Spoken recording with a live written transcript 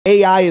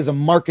AI is a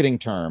marketing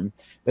term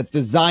that's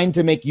designed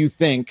to make you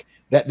think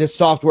that this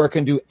software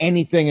can do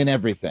anything and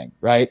everything,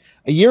 right?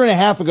 A year and a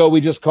half ago, we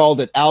just called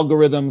it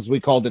algorithms. We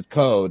called it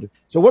code.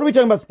 So what are we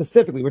talking about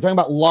specifically? We're talking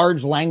about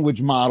large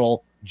language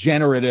model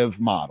generative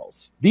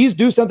models. These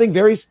do something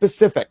very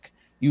specific.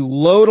 You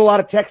load a lot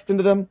of text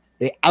into them.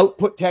 They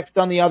output text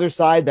on the other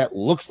side that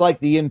looks like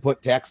the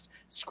input text,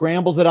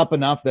 scrambles it up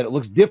enough that it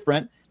looks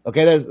different.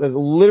 Okay, that's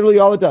literally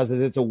all it does. Is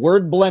it's a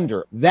word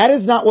blender. That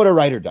is not what a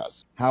writer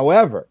does.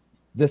 However,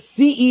 the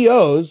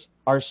CEOs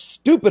are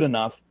stupid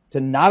enough to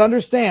not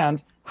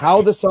understand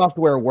how the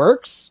software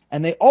works,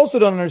 and they also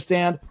don't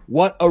understand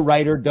what a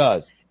writer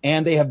does.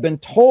 And they have been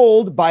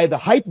told by the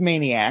hype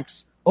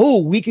maniacs,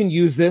 oh, we can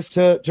use this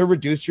to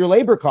reduce your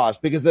labor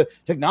cost because the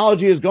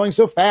technology is going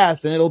so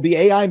fast and it'll be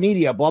AI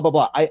media, blah, blah,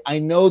 blah. I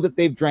know that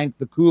they've drank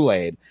the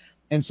Kool-Aid.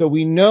 And so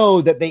we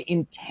know that they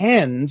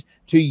intend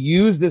to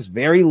use this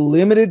very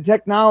limited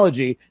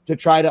technology to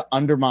try to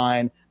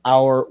undermine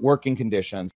our working conditions.